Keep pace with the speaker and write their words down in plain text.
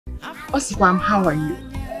Osipam, how are you?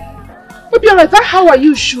 Obiora, that how are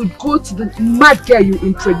you should go to the mad girl you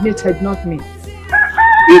impregnated, not me.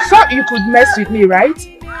 You thought you could mess with me, right?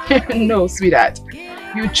 No, sweetheart.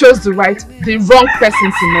 You chose the wrong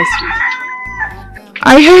person to mess with.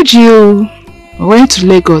 I heard you went to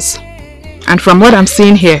Lagos, and from what I'm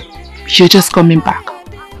seeing here, you're just coming back.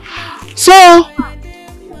 So,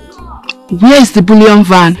 where is the bullion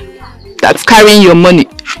van that's carrying your money?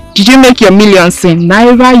 Did you make your millions in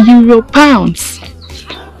Naira, Euro, Pounds?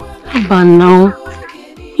 But now,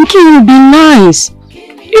 it will be nice.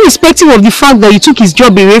 Irrespective of the fact that you took his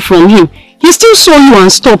job away from him, he still saw you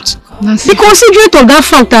and stopped. Nancy, be considerate of that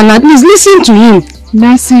fact and at least listen to him.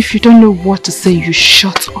 Nancy, if you don't know what to say, you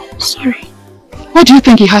shut up. Sorry. What do you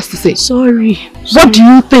think he has to say? Sorry. What do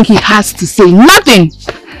you think he has to say? Nothing!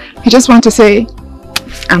 He just wants to say,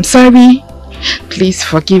 I'm sorry, please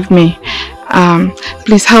forgive me.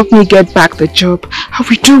 Please help me get back the job. I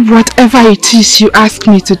will do whatever it is you ask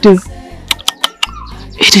me to do.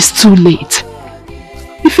 It is too late.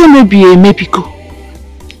 If you may be a maybe go.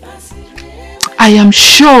 I am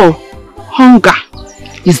sure hunger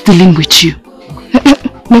is dealing with you.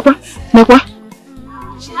 Nekwa,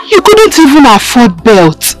 you couldn't even afford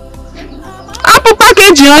belt. I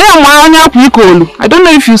don't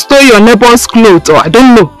know if you stole your neighbor's clothes or I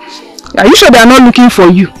don't know. Are you sure they are not looking for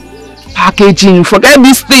you? Packaging, forget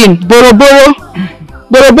this thing. Boro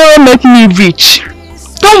make me rich.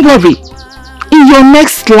 Don't worry. In your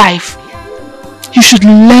next life, you should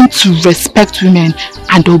learn to respect women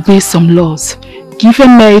and obey some laws. Give a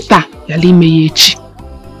meita, yali meyechi.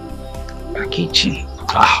 Packaging.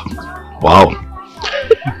 Ah, wow.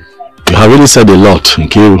 You have really said a lot,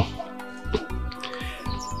 Nkiru.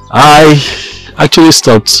 I actually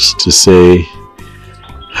stopped to say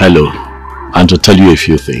hello and to tell you a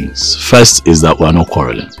few things. First is that we're not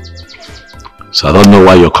quarreling. So I don't know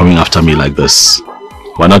why you're coming after me like this.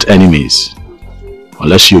 We're not enemies.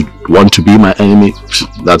 Unless you want to be my enemy,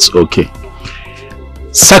 that's okay.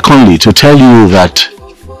 Secondly, to tell you that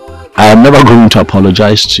I am never going to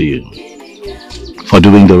apologize to you for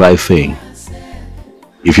doing the right thing.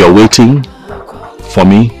 If you're waiting for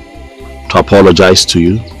me to apologize to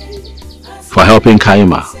you for helping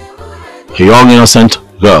Kaima, a young innocent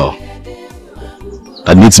girl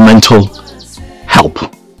that needs mental help,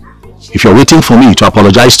 if you're waiting for me to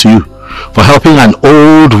apologize to you for helping an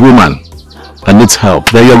old woman that needs help,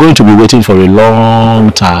 then you're going to be waiting for a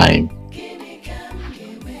long time.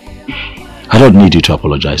 I don't need you to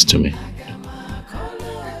apologize to me.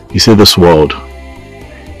 You see, this world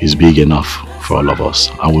is big enough for all of us,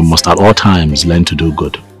 and we must at all times learn to do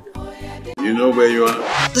good. You know where you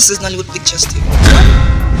are? This is Nollywoodpicturestv.